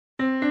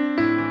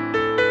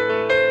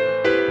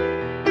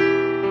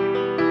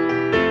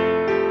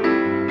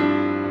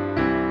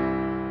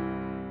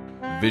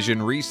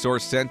Vision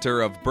Resource Center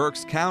of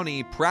Berks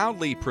County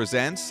proudly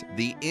presents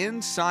the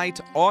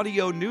Insight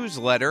audio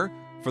newsletter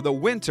for the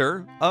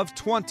winter of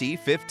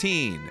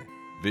 2015.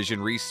 Vision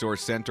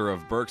Resource Center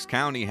of Berks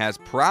County has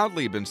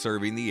proudly been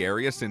serving the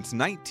area since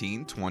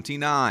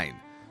 1929,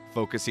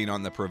 focusing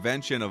on the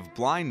prevention of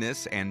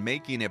blindness and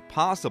making it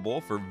possible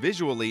for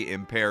visually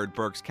impaired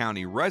Berks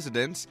County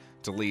residents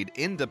to lead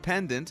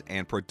independent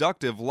and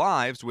productive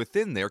lives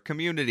within their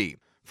community.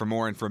 For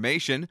more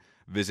information,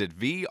 visit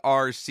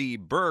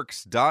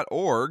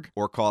vrcberks.org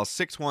or call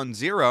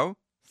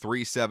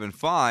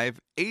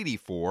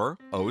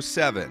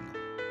 610-375-8407.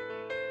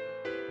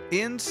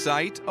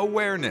 Insight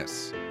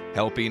Awareness,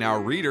 helping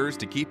our readers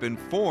to keep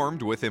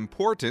informed with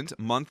important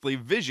monthly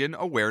vision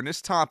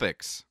awareness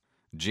topics.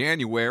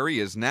 January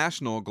is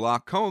National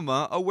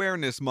Glaucoma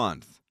Awareness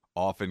Month,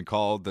 often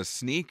called the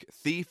sneak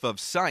thief of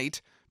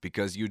sight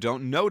because you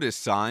don't notice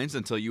signs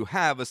until you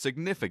have a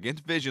significant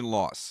vision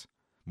loss.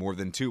 More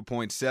than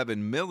 2.7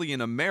 million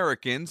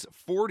Americans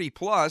 40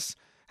 plus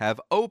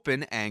have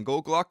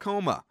open-angle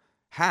glaucoma.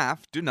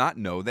 Half do not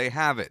know they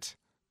have it.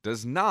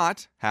 Does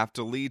not have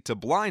to lead to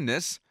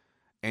blindness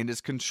and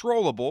is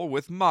controllable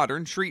with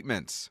modern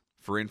treatments.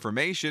 For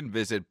information,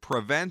 visit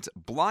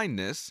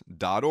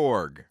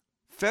preventblindness.org.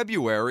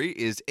 February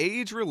is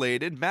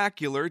Age-Related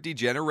Macular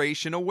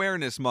Degeneration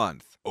Awareness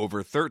Month.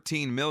 Over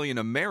 13 million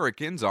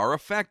Americans are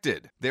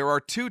affected. There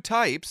are two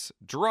types,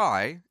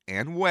 dry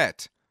and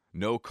wet.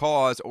 No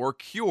cause or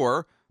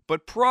cure,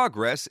 but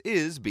progress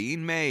is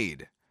being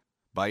made.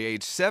 By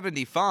age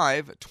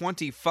 75,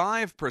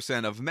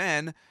 25% of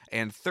men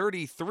and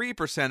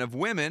 33% of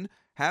women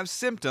have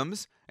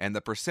symptoms, and the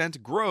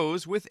percent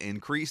grows with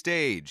increased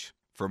age.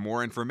 For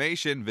more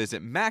information,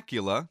 visit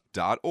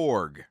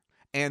macula.org.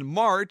 And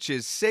March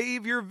is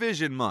Save Your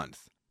Vision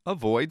Month.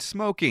 Avoid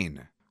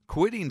smoking.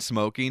 Quitting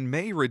smoking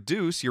may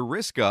reduce your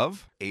risk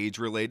of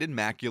age-related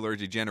macular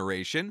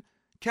degeneration,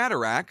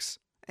 cataracts,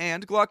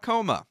 and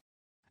glaucoma.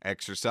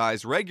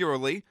 Exercise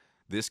regularly.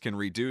 This can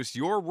reduce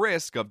your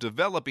risk of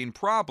developing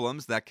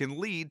problems that can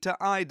lead to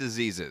eye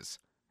diseases.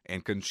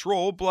 And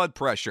control blood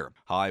pressure.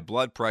 High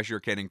blood pressure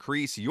can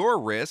increase your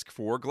risk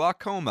for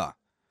glaucoma.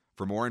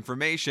 For more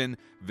information,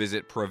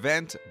 visit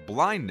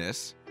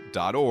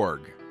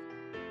preventblindness.org.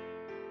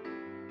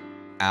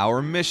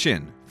 Our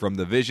mission from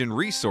the Vision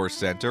Resource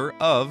Center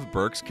of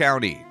Berks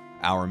County.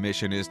 Our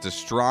mission is to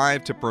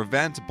strive to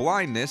prevent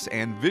blindness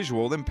and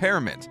visual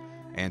impairment,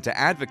 and to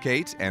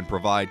advocate and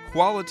provide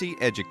quality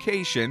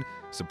education,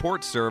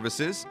 support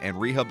services, and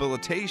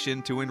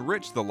rehabilitation to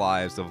enrich the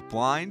lives of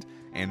blind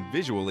and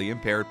visually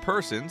impaired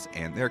persons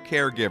and their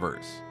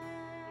caregivers.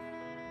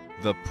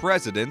 The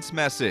President's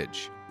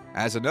Message.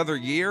 As another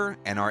year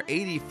and our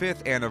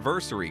 85th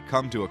anniversary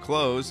come to a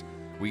close,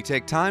 we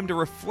take time to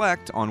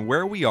reflect on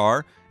where we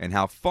are and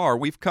how far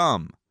we've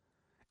come.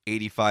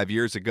 85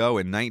 years ago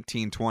in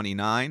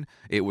 1929,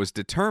 it was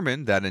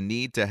determined that a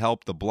need to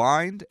help the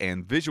blind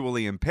and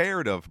visually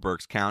impaired of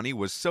Berks County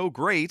was so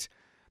great,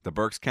 the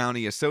Berks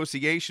County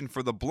Association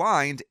for the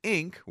Blind,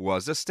 Inc.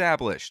 was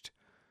established.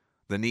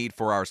 The need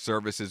for our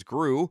services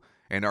grew,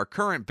 and our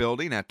current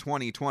building at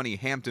 2020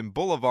 Hampton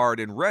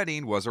Boulevard in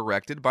Reading was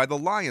erected by the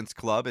Lions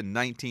Club in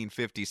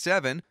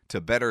 1957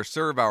 to better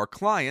serve our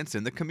clients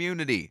in the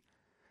community.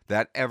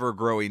 That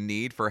ever-growing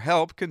need for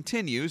help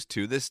continues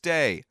to this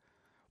day.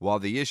 While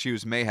the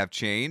issues may have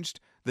changed,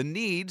 the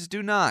needs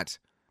do not.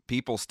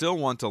 People still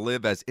want to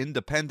live as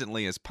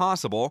independently as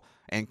possible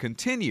and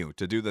continue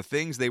to do the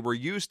things they were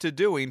used to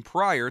doing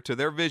prior to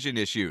their vision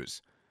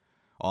issues.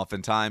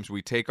 Oftentimes,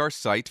 we take our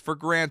sight for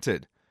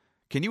granted.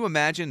 Can you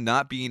imagine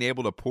not being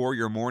able to pour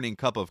your morning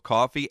cup of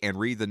coffee and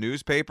read the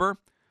newspaper?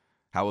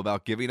 How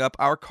about giving up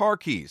our car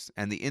keys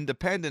and the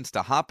independence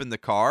to hop in the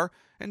car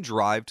and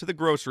drive to the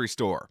grocery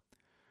store?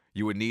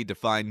 You would need to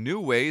find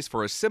new ways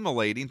for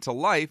assimilating to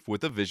life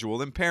with a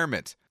visual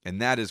impairment, and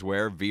that is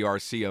where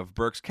VRC of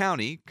Berks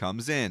County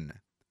comes in.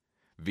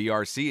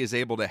 VRC is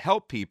able to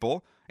help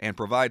people and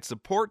provide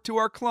support to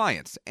our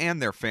clients and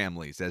their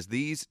families as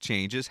these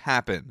changes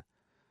happen.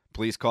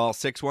 Please call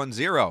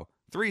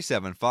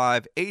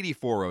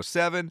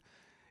 610-375-8407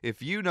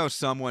 if you know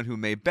someone who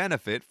may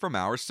benefit from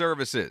our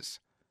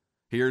services.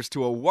 Here's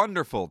to a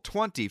wonderful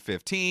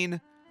 2015.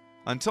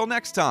 Until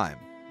next time,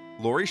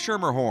 Lori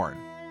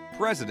Schermerhorn,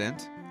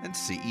 President and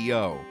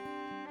CEO.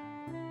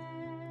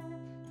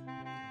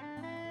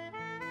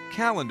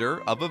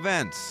 Calendar of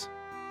events.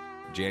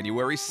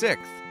 January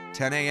 6th,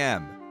 10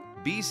 a.m.,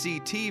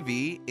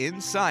 BCTV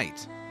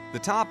Insight. The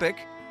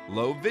topic,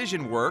 Low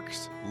Vision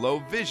Works Low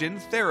Vision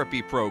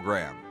Therapy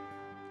Program.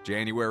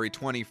 January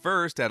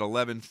 21st at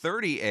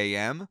 11:30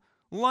 a.m.,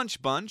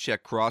 Lunch Bunch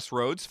at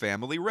Crossroads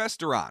Family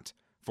Restaurant,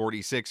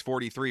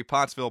 4643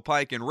 Pottsville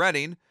Pike in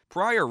Reading.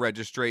 Prior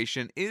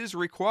registration is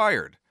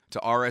required. To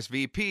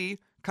RSVP,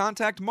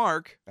 contact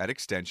Mark at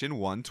extension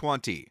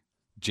 120.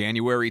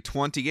 January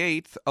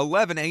 28th,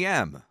 11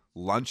 a.m.,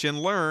 Lunch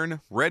and Learn,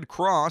 Red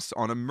Cross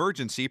on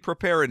Emergency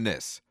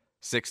Preparedness.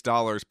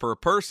 $6 per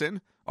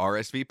person,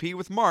 RSVP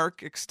with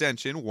Mark,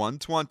 extension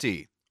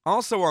 120.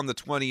 Also on the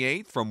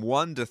 28th from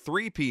 1 to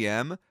 3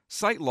 p.m.,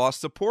 Sight Loss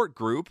Support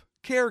Group,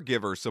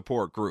 Caregiver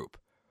Support Group.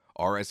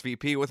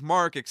 RSVP with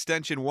Mark,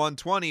 extension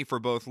 120 for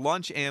both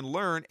Lunch and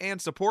Learn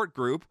and Support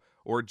Group,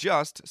 or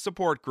just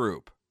Support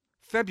Group.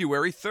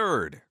 February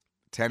 3rd,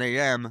 10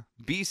 a.m.,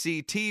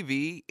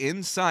 BCTV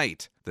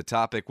Insight. The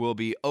topic will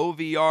be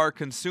OVR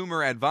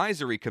Consumer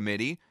Advisory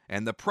Committee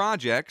and the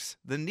projects,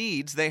 the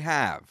needs they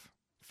have.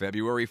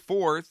 February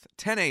 4th,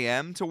 10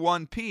 a.m. to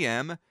 1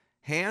 p.m.,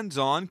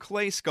 Hands-on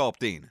Clay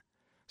Sculpting.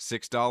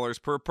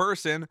 $6 per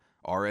person,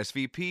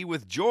 RSVP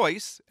with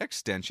Joyce,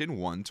 extension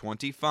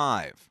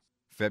 125.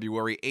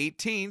 February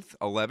 18th,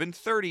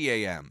 11:30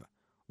 a.m.,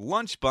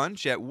 Lunch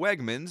Bunch at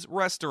Wegmans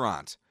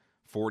Restaurant.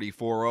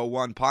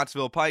 4401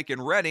 Pottsville Pike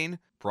in Reading.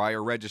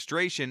 Prior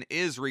registration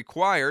is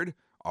required.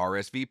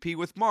 RSVP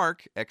with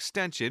Mark,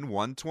 extension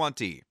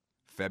 120.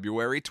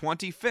 February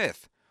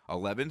 25th,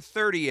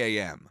 11:30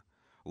 a.m.,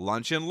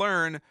 Lunch and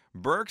Learn,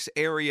 Berks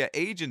Area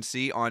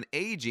Agency on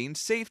Aging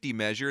Safety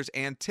Measures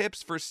and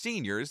Tips for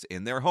Seniors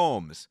in Their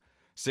Homes.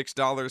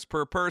 $6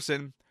 per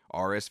person,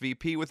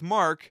 RSVP with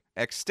Mark,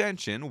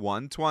 extension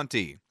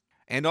 120.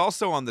 And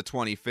also on the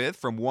 25th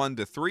from 1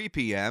 to 3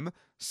 p.m.,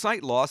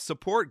 Sight Loss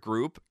Support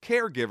Group,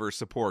 Caregiver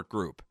Support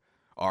Group.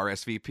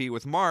 RSVP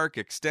with Mark,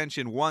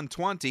 extension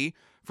 120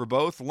 for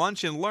both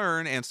Lunch and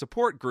Learn and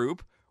Support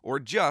Group, or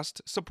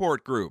just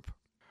Support Group.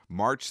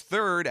 March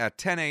 3rd at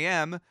 10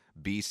 a.m.,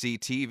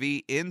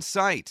 BCTV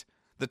Insight.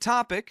 The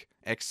topic,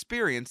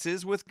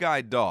 Experiences with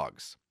Guide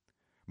Dogs.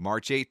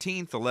 March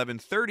 18th,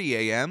 11:30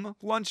 a.m.,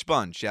 Lunch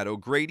Bunch at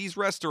O'Grady's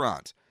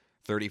Restaurant.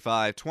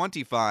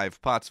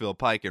 3525 Pottsville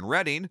Pike in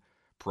Reading.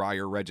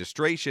 Prior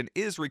registration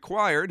is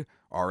required.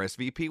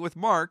 RSVP with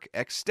Mark,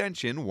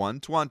 extension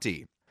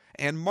 120.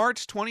 And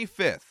March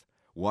 25th,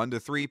 1 to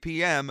 3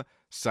 p.m.,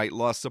 Sight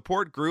Loss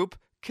Support Group,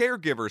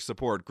 Caregiver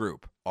Support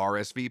Group.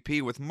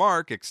 RSVP with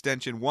Mark,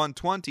 extension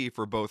 120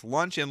 for both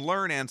Lunch and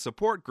Learn and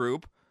Support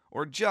Group,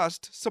 or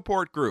just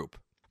Support Group.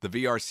 The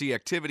VRC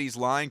activities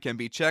line can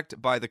be checked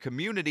by the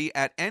community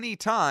at any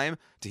time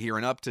to hear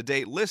an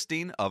up-to-date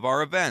listing of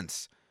our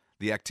events.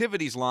 The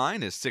activities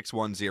line is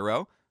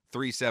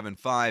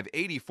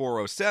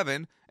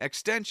 610-375-8407,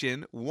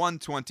 extension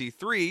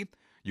 123.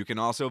 You can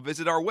also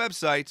visit our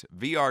website,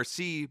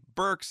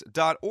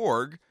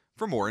 vrcberks.org,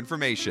 for more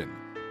information.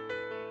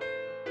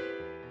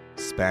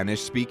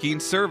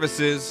 Spanish-speaking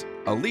services.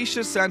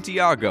 Alicia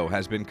Santiago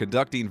has been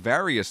conducting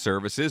various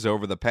services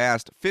over the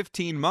past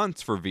 15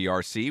 months for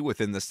VRC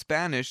within the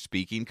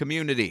Spanish-speaking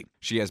community.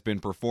 She has been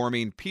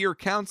performing peer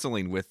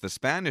counseling with the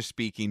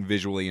Spanish-speaking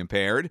visually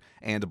impaired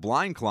and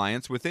blind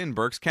clients within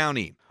Berks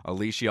County.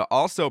 Alicia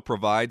also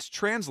provides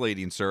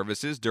translating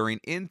services during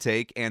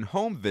intake and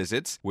home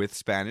visits with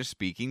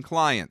Spanish-speaking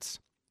clients.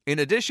 In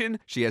addition,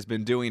 she has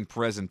been doing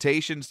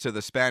presentations to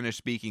the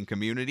Spanish-speaking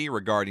community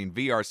regarding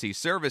VRC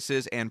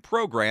services and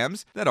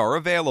programs that are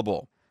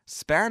available.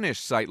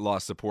 Spanish Sight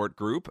Loss Support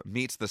Group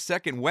meets the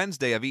second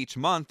Wednesday of each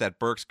month at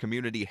Berks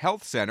Community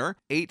Health Center,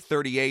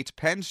 838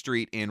 Penn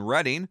Street in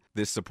Reading.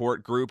 This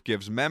support group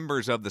gives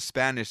members of the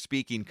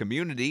Spanish-speaking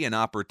community an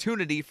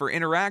opportunity for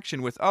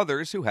interaction with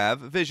others who have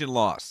vision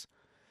loss.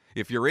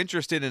 If you're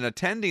interested in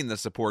attending the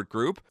support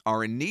group,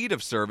 are in need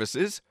of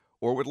services,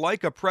 or would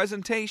like a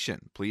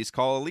presentation, please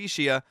call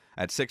Alicia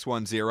at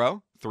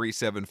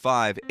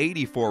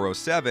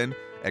 610-375-8407,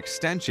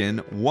 extension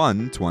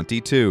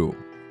 122.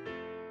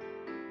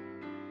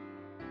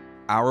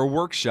 Our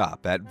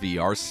workshop at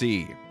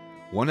VRC.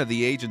 One of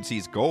the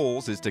agency's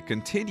goals is to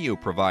continue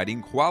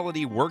providing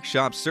quality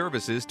workshop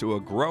services to a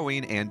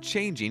growing and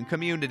changing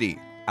community.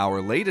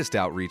 Our latest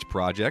outreach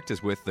project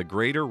is with the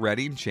Greater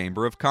Reading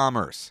Chamber of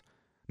Commerce.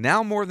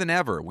 Now more than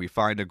ever, we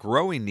find a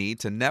growing need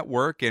to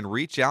network and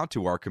reach out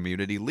to our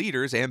community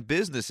leaders and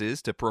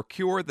businesses to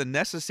procure the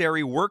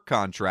necessary work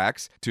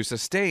contracts to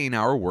sustain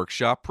our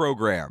workshop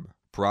program.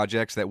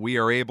 Projects that we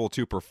are able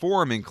to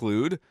perform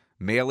include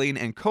mailing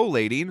and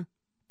collating,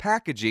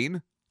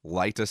 packaging,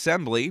 light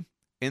assembly,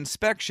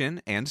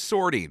 inspection, and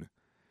sorting.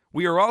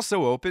 We are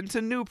also open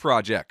to new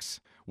projects.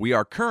 We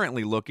are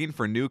currently looking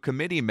for new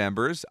committee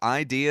members,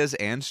 ideas,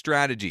 and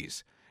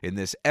strategies in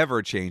this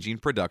ever-changing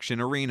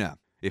production arena.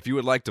 If you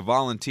would like to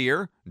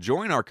volunteer,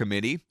 join our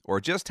committee,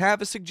 or just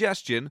have a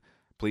suggestion,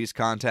 please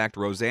contact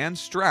Roseanne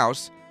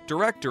Strauss,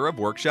 Director of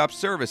Workshop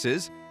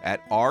Services,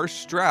 at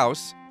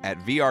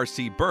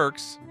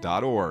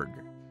rstrauss@vrcberks.org.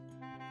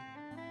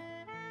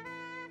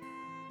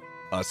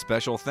 A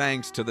special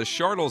thanks to the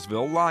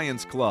Charlottesville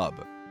Lions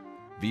Club.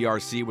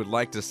 VRC would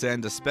like to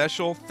send a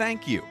special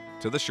thank you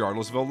to the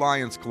Charlottesville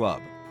Lions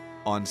Club.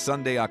 On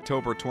Sunday,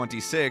 October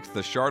 26th,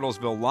 the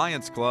Charlottesville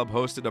Lions Club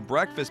hosted a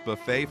breakfast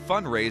buffet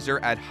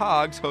fundraiser at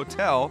Hogs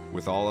Hotel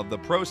with all of the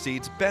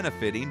proceeds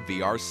benefiting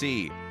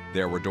VRC.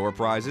 There were door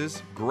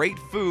prizes, great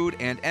food,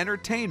 and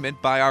entertainment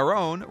by our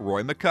own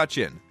Roy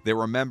McCutcheon. There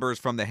were members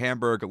from the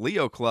Hamburg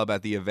Leo Club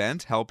at the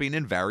event helping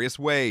in various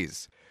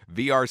ways.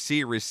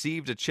 VRC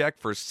received a check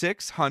for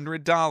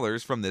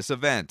 $600 from this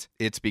event.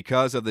 It's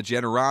because of the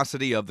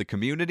generosity of the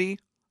community,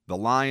 the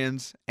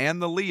Lions,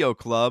 and the Leo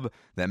Club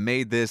that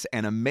made this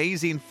an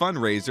amazing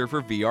fundraiser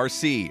for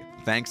VRC.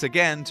 Thanks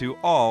again to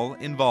all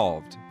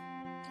involved.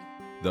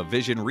 The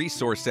Vision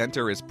Resource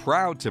Center is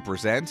proud to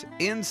present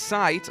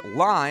Insight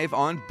live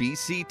on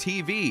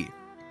BCTV,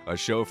 a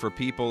show for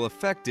people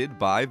affected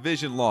by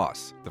vision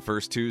loss. The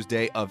first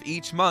Tuesday of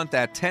each month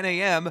at 10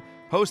 a.m.,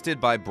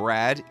 hosted by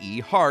Brad E.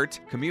 Hart,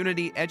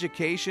 Community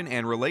Education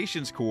and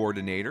Relations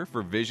Coordinator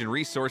for Vision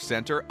Resource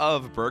Center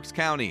of Berks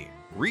County.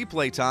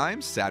 Replay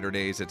times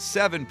Saturdays at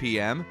 7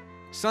 p.m.,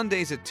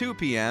 Sundays at 2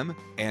 p.m.,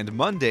 and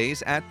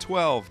Mondays at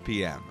 12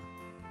 p.m.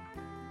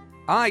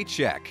 Eye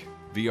Check.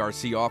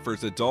 VRC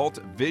offers adult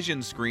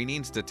vision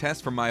screenings to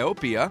test for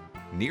myopia,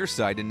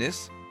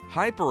 nearsightedness,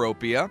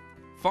 hyperopia,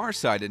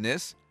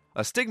 farsightedness,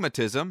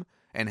 astigmatism,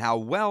 and how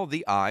well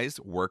the eyes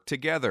work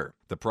together.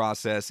 The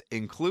process,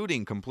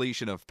 including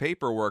completion of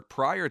paperwork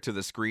prior to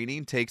the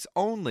screening, takes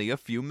only a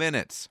few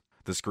minutes.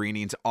 The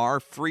screenings are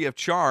free of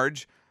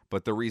charge,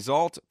 but the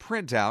result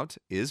printout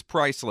is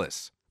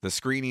priceless. The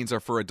screenings are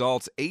for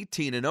adults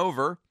 18 and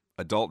over.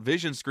 Adult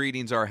vision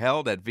screenings are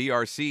held at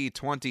VRC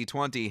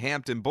 2020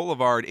 Hampton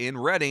Boulevard in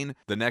Reading.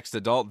 The next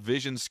adult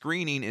vision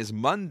screening is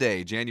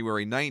Monday,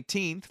 January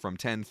 19th from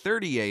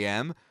 10:30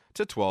 a.m.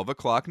 to 12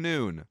 o'clock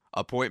noon.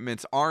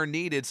 Appointments are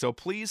needed, so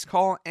please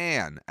call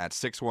Ann at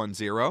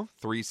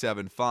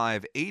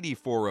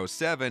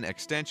 610-375-8407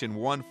 extension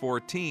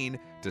 114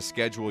 to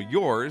schedule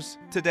yours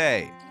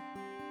today.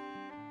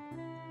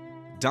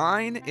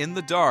 Dine in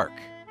the Dark.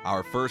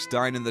 Our first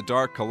Dine in the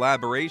Dark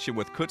collaboration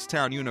with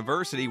Kutztown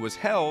University was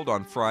held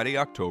on Friday,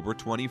 October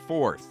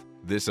 24th.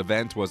 This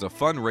event was a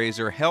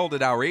fundraiser held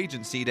at our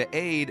agency to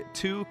aid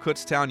two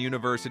Kutztown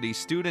University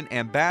student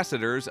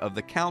ambassadors of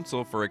the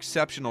Council for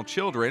Exceptional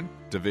Children,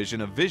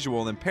 Division of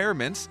Visual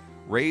Impairments,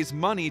 raise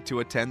money to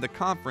attend the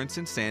conference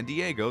in San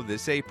Diego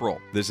this April.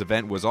 This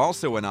event was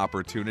also an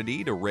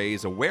opportunity to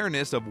raise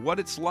awareness of what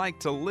it's like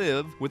to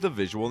live with a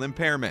visual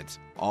impairment.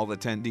 All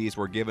attendees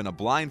were given a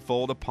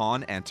blindfold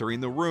upon entering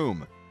the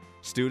room.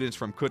 Students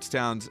from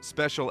Kutztown's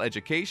Special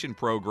Education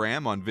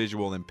Program on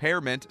Visual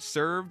Impairment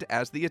served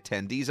as the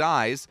attendees'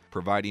 eyes,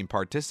 providing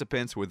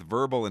participants with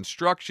verbal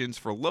instructions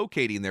for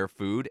locating their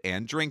food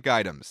and drink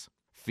items.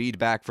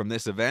 Feedback from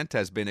this event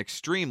has been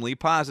extremely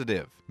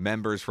positive.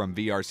 Members from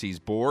VRC's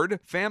board,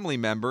 family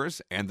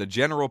members, and the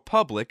general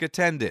public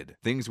attended.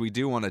 Things we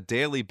do on a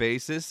daily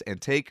basis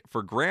and take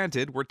for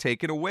granted were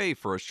taken away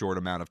for a short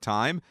amount of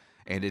time,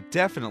 and it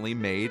definitely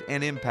made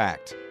an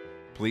impact.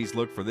 Please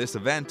look for this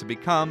event to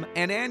become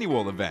an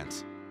annual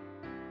event.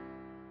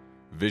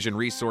 Vision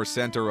Resource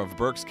Center of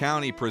Berks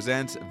County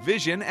presents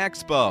Vision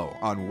Expo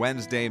on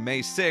Wednesday,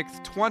 May 6,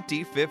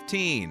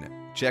 2015.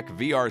 Check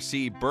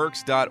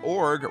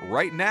vrcberks.org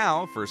right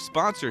now for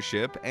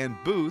sponsorship and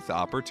booth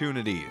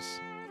opportunities.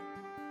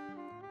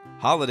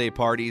 Holiday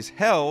parties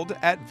held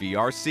at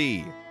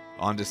VRC.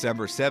 On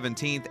December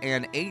 17th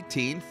and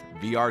 18th,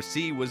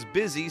 VRC was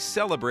busy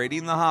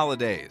celebrating the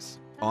holidays.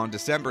 On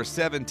December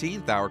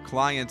 17th, our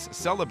clients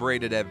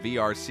celebrated at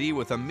VRC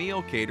with a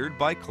meal catered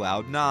by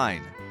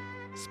Cloud9.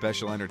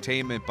 Special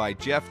entertainment by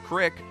Jeff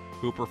Crick,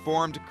 who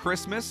performed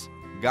Christmas,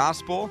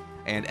 gospel,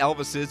 and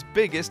Elvis's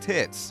biggest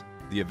hits.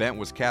 The event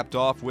was capped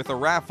off with a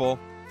raffle.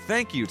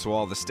 Thank you to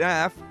all the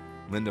staff,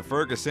 Linda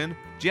Ferguson,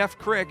 Jeff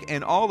Crick,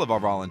 and all of our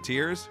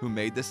volunteers who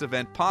made this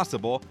event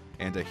possible,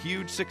 and a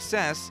huge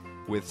success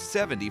with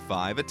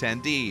 75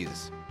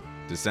 attendees.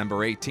 December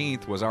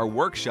 18th was our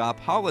workshop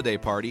holiday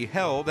party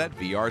held at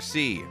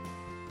VRC.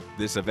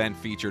 This event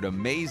featured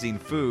amazing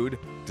food,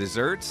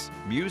 desserts,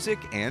 music,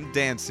 and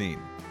dancing.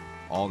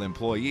 All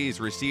employees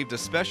received a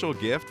special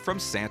gift from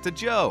Santa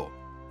Joe.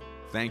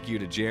 Thank you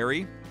to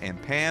Jerry and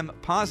Pam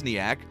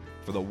Posniak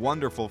for the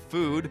wonderful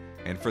food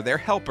and for their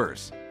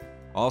helpers.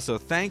 Also,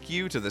 thank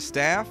you to the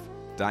staff,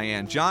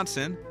 Diane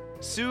Johnson,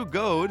 Sue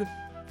Goad,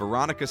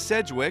 Veronica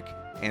Sedgwick,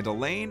 and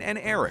Elaine and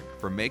Eric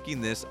for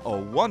making this a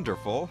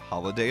wonderful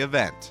holiday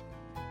event.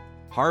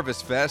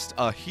 Harvest Fest,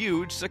 a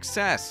huge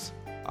success.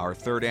 Our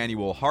third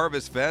annual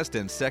Harvest Fest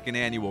and second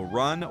annual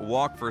Run,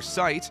 Walk for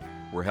Sight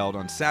were held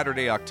on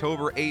Saturday,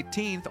 October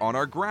 18th on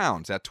our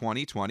grounds at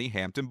 2020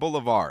 Hampton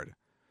Boulevard.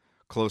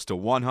 Close to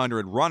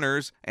 100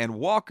 runners and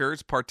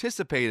walkers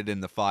participated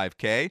in the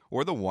 5K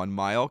or the 1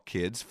 Mile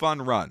Kids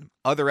Fun Run.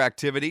 Other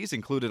activities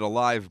included a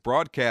live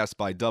broadcast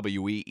by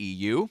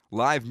WEEU,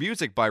 live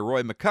music by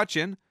Roy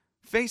McCutcheon,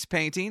 face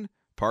painting,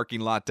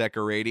 parking lot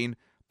decorating,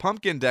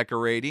 pumpkin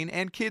decorating,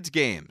 and kids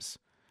games.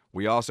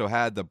 We also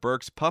had the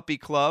Berks Puppy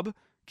Club,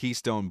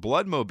 Keystone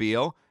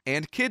Bloodmobile,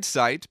 and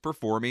KidSight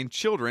performing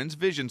children's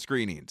vision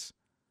screenings.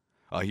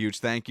 A huge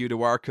thank you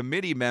to our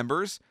committee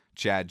members,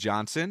 Chad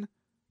Johnson,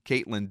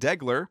 Caitlin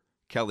Degler,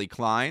 Kelly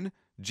Klein,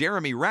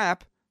 Jeremy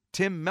Rapp,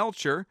 Tim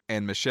Melcher,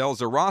 and Michelle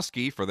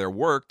Zarowski for their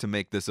work to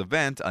make this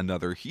event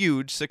another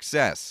huge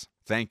success.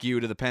 Thank you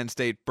to the Penn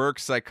State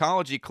Berks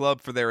Psychology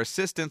Club for their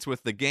assistance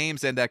with the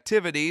games and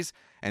activities,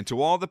 and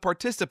to all the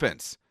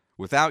participants.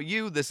 Without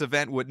you, this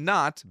event would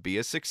not be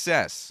a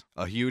success.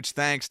 A huge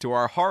thanks to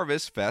our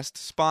Harvest Fest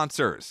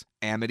sponsors,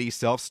 Amity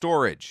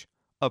Self-Storage,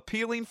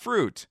 Appealing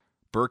Fruit,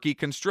 Berkey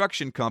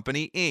Construction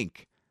Company,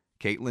 Inc.,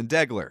 Caitlin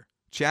Degler,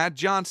 Chad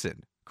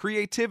Johnson,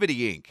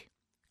 Creativity, Inc.,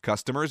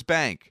 Customers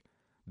Bank,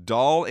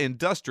 Dahl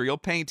Industrial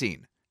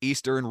Painting,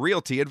 Eastern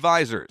Realty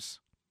Advisors,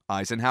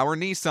 Eisenhower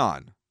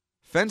Nissan,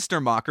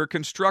 Fenstermacher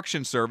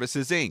Construction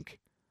Services, Inc.,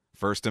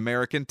 First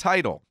American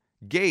Title,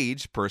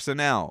 Gage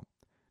Personnel,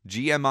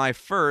 GMI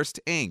First,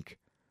 Inc.,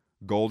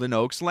 Golden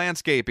Oaks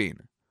Landscaping,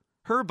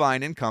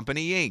 Herbine &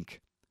 Company, Inc.,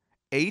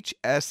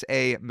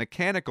 HSA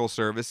Mechanical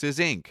Services,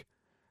 Inc.,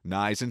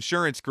 Nye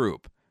Insurance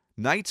Group,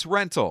 Knights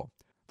Rental,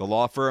 the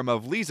law firm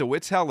of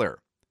Leisowitz Heller,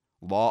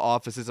 law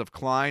offices of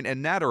Klein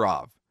and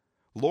Nadarov,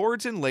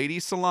 Lords and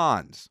Ladies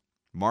Salons,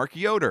 Mark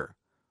Yoder,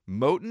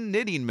 Moten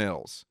Knitting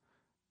Mills,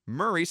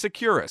 Murray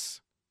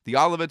Securus, the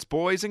Olivets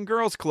Boys and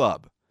Girls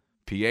Club,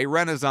 PA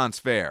Renaissance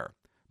Fair,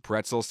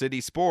 Pretzel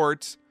City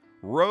Sports,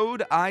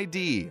 Road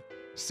ID,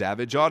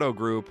 Savage Auto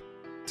Group,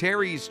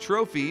 Terry's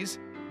Trophies,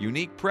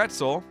 Unique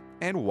Pretzel,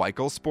 and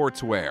Weichel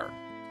Sportswear.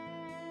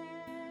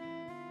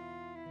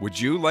 Would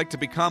you like to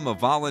become a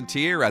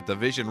volunteer at the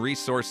Vision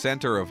Resource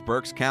Center of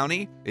Berks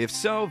County? If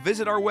so,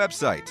 visit our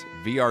website,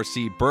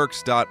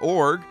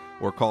 vrcberks.org,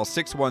 or call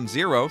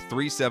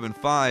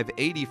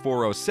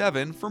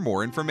 610-375-8407 for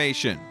more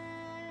information.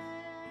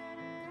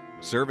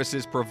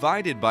 Services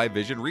provided by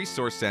Vision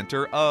Resource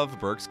Center of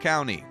Berks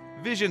County.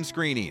 Vision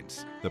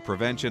screenings. The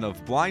Prevention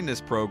of Blindness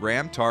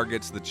program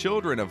targets the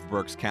children of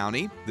Berks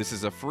County. This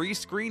is a free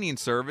screening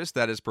service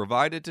that is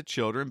provided to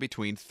children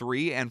between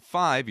 3 and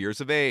 5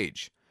 years of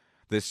age.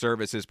 This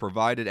service is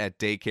provided at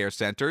daycare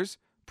centers,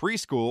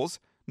 preschools,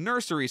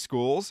 nursery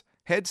schools,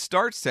 Head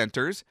Start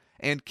centers,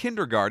 and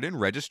kindergarten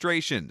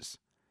registrations.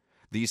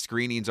 These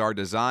screenings are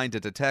designed to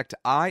detect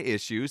eye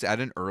issues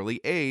at an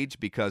early age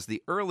because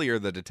the earlier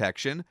the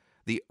detection,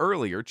 the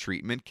earlier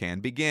treatment can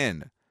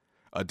begin.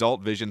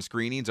 Adult vision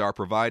screenings are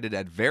provided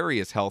at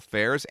various health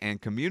fairs and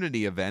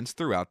community events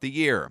throughout the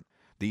year.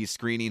 These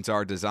screenings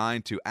are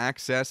designed to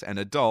access an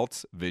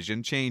adult's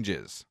vision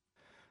changes.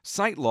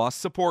 Sight Loss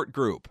Support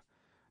Group.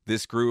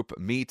 This group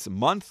meets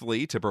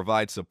monthly to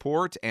provide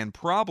support and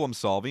problem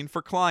solving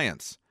for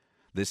clients.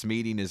 This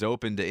meeting is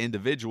open to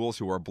individuals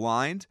who are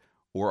blind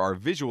or are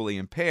visually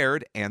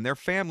impaired and their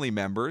family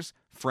members,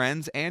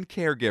 friends, and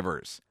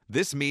caregivers.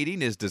 This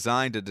meeting is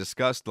designed to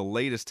discuss the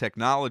latest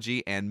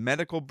technology and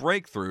medical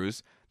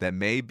breakthroughs that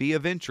may be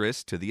of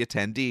interest to the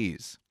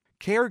attendees.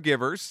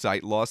 Caregivers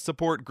Sight Loss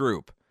Support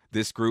Group.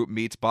 This group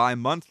meets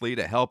bi-monthly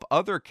to help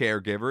other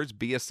caregivers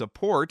be a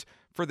support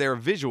for their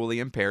visually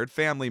impaired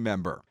family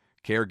member.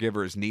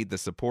 Caregivers need the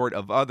support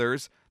of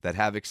others that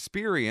have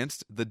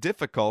experienced the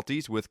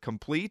difficulties with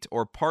complete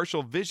or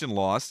partial vision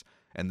loss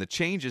and the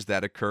changes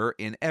that occur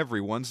in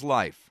everyone's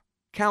life.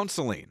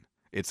 Counseling.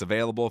 It's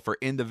available for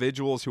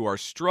individuals who are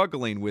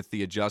struggling with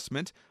the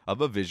adjustment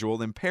of a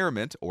visual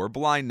impairment or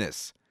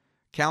blindness.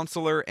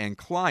 Counselor and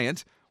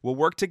client will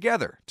work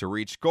together to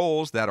reach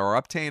goals that are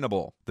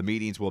obtainable. The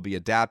meetings will be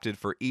adapted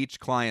for each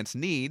client's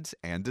needs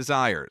and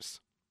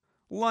desires.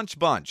 Lunch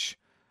Bunch.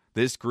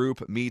 This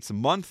group meets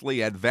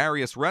monthly at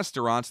various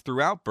restaurants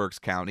throughout Berks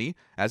County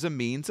as a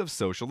means of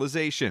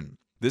socialization.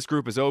 This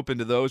group is open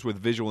to those with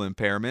visual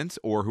impairments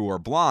or who are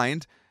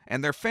blind,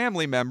 and their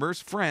family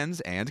members,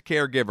 friends, and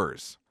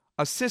caregivers.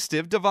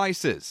 Assistive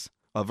devices.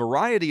 A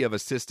variety of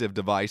assistive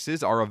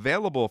devices are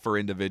available for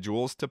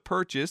individuals to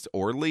purchase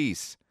or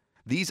lease.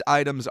 These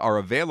items are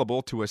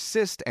available to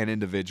assist an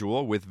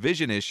individual with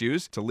vision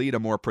issues to lead a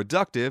more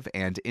productive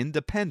and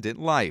independent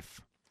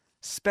life.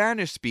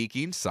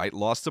 Spanish-speaking Sight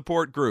Loss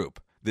Support Group.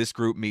 This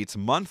group meets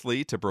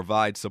monthly to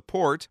provide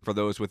support for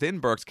those within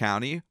Berks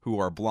County who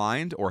are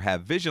blind or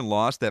have vision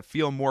loss that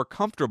feel more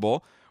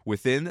comfortable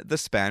within the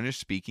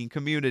Spanish-speaking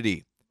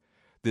community.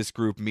 This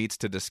group meets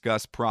to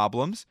discuss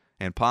problems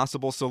and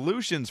possible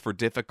solutions for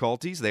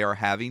difficulties they are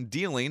having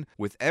dealing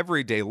with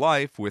everyday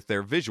life with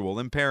their visual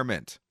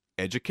impairment.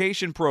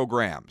 Education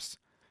programs.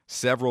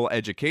 Several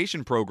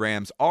education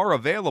programs are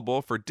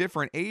available for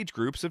different age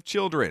groups of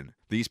children.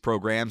 These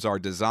programs are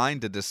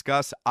designed to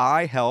discuss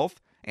eye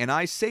health and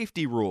eye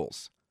safety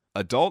rules.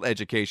 Adult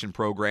education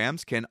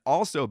programs can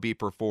also be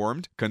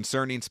performed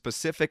concerning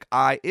specific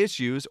eye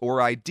issues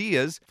or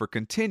ideas for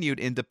continued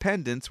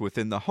independence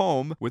within the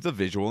home with a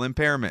visual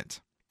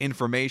impairment.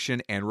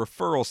 Information and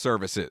referral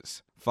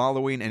services.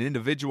 Following an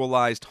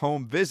individualized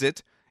home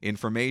visit,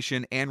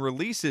 information and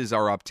releases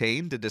are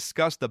obtained to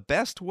discuss the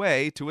best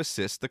way to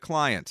assist the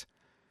client.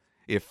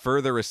 If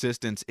further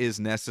assistance is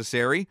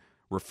necessary,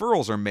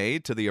 referrals are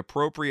made to the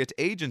appropriate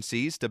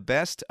agencies to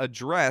best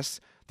address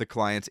the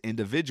client's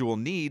individual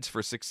needs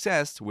for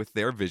success with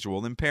their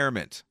visual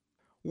impairment.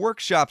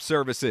 Workshop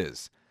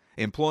services.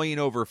 Employing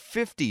over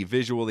 50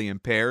 visually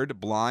impaired,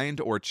 blind,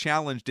 or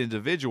challenged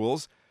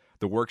individuals,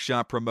 the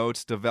workshop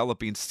promotes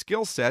developing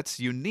skill sets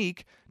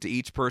unique to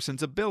each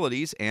person's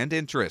abilities and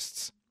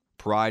interests.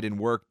 Pride in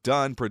work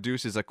done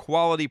produces a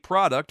quality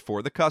product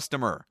for the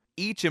customer.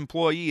 Each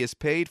employee is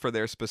paid for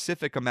their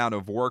specific amount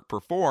of work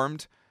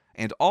performed,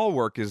 and all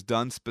work is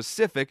done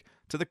specific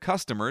to the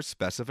customer's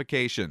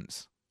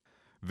specifications.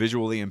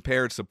 Visually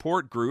impaired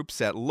support groups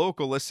at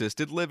local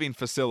assisted living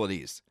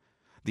facilities.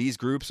 These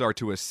groups are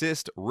to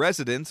assist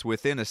residents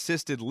within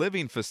assisted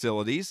living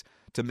facilities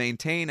to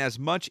maintain as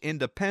much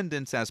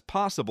independence as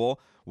possible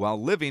while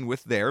living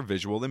with their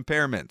visual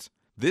impairment.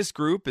 This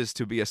group is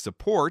to be a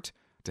support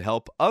to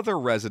help other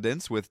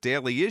residents with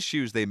daily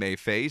issues they may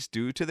face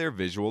due to their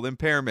visual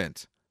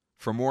impairment.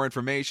 For more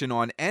information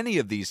on any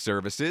of these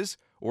services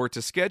or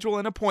to schedule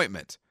an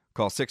appointment,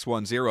 call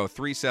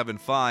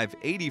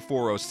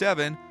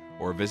 610-375-8407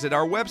 or visit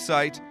our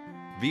website,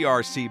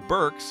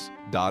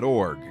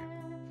 vrcberks.org.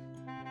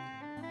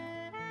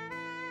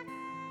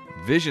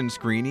 Vision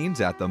screenings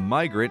at the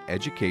Migrant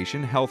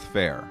Education Health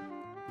Fair.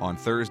 On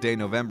Thursday,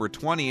 November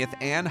 20th,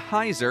 Ann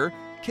Heiser,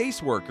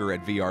 caseworker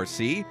at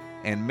VRC,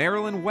 and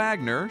Marilyn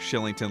Wagner,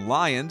 Shillington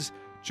Lions,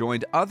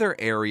 joined other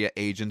area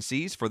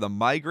agencies for the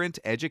Migrant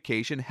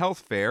Education Health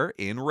Fair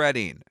in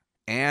Reading.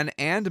 Ann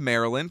and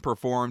Marilyn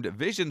performed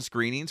vision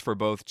screenings for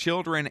both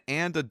children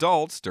and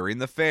adults during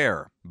the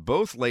fair.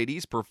 Both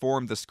ladies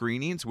performed the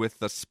screenings with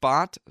the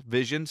Spot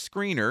Vision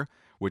Screener,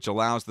 which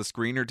allows the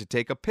screener to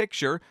take a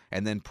picture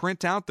and then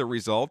print out the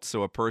results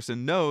so a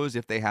person knows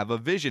if they have a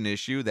vision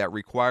issue that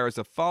requires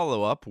a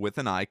follow-up with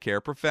an eye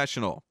care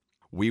professional.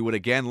 We would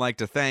again like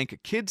to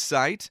thank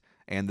KidSight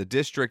and the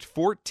District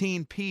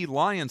 14P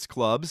Lions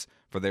Clubs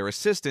for their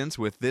assistance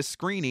with this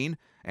screening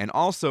and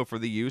also for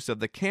the use of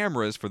the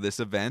cameras for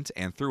this event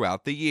and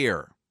throughout the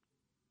year.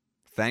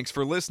 Thanks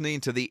for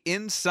listening to the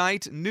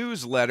Insight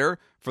newsletter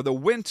for the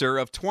winter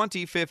of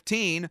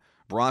 2015,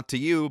 brought to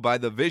you by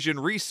the Vision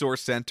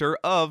Resource Center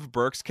of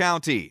Berks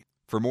County.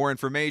 For more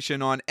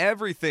information on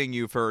everything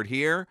you've heard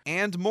here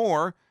and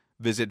more,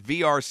 visit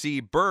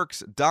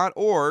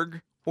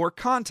vrcberks.org or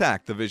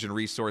contact the Vision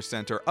Resource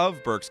Center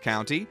of Berks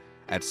County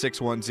at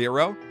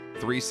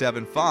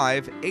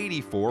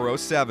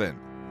 610-375-8407.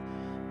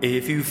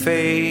 If you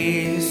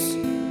face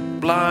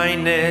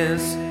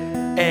blindness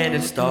and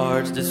it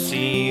starts to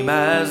seem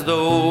as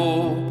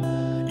though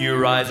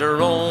your eyes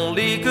are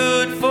only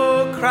good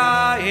for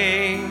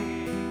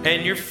crying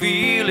and you're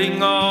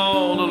feeling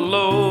all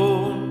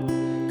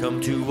alone, come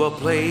to a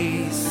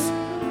place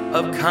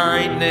of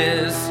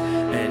kindness,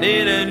 and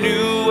in a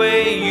new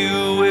way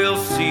you will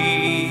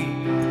see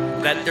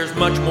that there's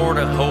much more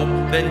to hope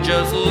than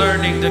just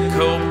learning to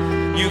cope.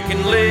 You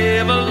can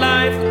live a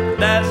life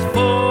that's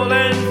full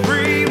and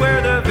free.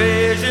 We're the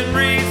Vision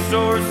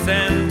Resource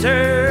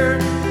Center.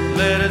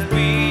 Let us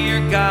be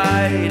your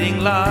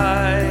guiding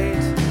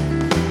light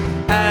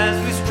as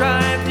we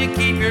strive to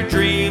keep your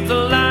dreams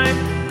alive,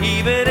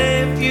 even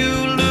if you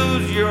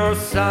lose your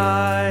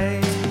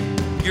sight.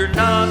 You're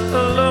not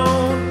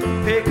alone.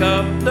 Pick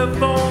up the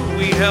phone.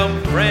 We help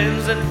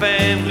friends and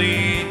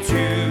family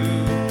too.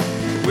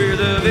 We're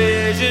the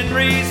Vision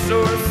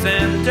Resource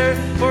Center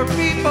for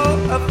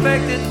people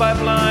affected by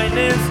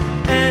blindness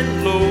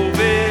and low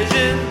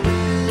vision.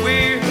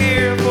 We're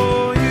here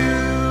for you.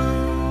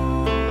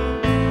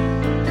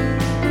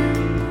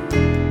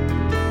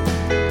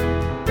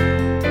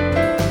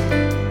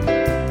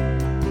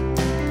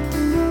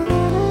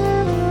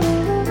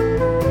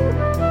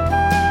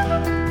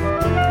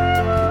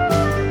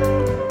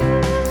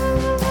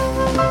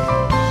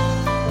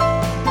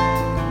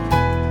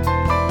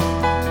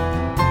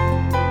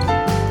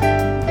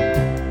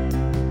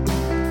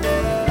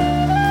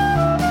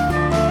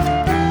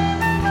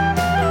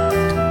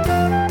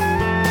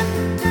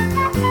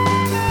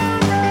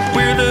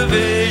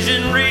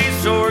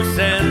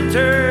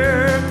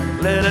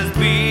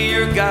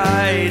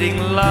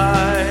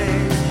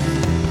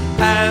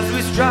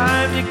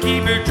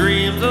 Keep your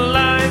dreams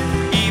alive,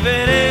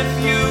 even if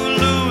you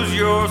lose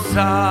your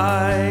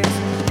sight.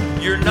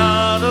 You're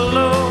not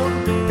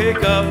alone.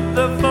 Pick up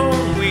the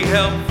phone. We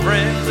help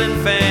friends and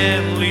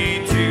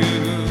family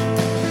too.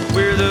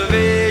 We're the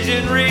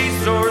Vision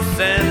Resource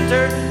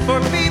Center for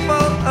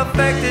people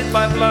affected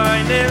by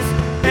blindness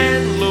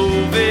and